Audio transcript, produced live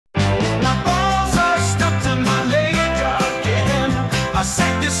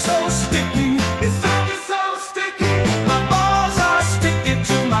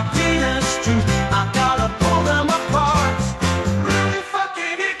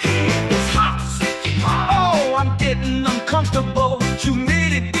uncomfortable.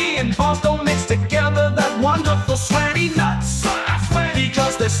 Humidity and balls don't mix together. That wonderful slanty nuts,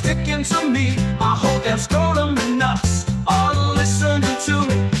 because they're sticking to me. My whole damn scrotum and nuts are listening to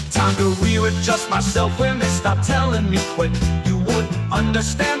me. Time to readjust myself when they stop telling me quit. You wouldn't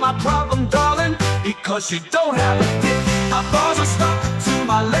understand my problem, darling, because you don't have a dick. My balls are stuck to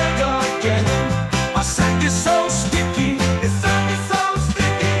my leg again. My sack is so sticky, it's so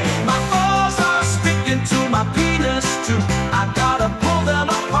sticky. My balls are sticking to my penis too. I gotta pull them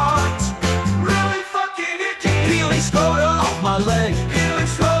apart. Really fucking icky. Peeling scrotum off my leg, peeling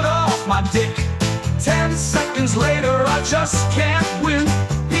scrotum off my dick. 10 seconds later, I just can't win.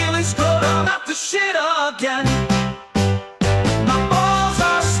 Peeling scrotum out the shit again. My balls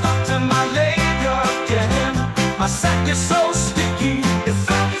are stuck to my leg again. My sack is so sticky, it's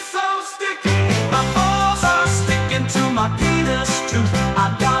so sticky. My balls are sticking to my penis too.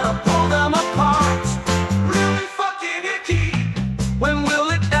 I gotta pull them apart. Really fucking icky. When will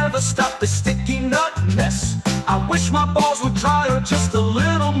it ever stop, this sticky nut mess? I wish my balls would dry or just a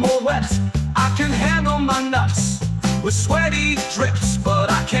little more wet. I can handle my nuts with sweaty drips, but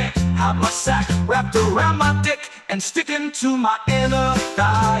I can't have my sack wrapped around my dick and sticking to my inner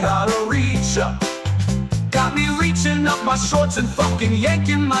thigh. Gotta reach up. Got me reaching up my shorts and fucking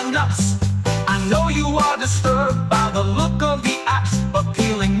yanking my nuts. I know you are disturbed by the look of the act, but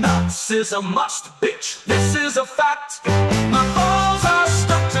peeling nuts is a must, bitch. This is a fact. My balls are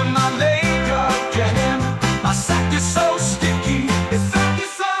stuck to my leg again. My sack is so sticky, it's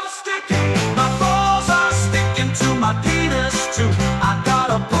so sticky. My balls are sticking to my penis too. I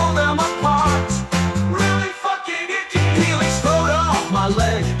gotta pull them apart. Really fucking icky. Peeling scrotum off my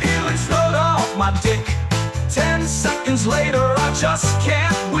leg, peeling scrotum off my dick. 10 seconds later, I just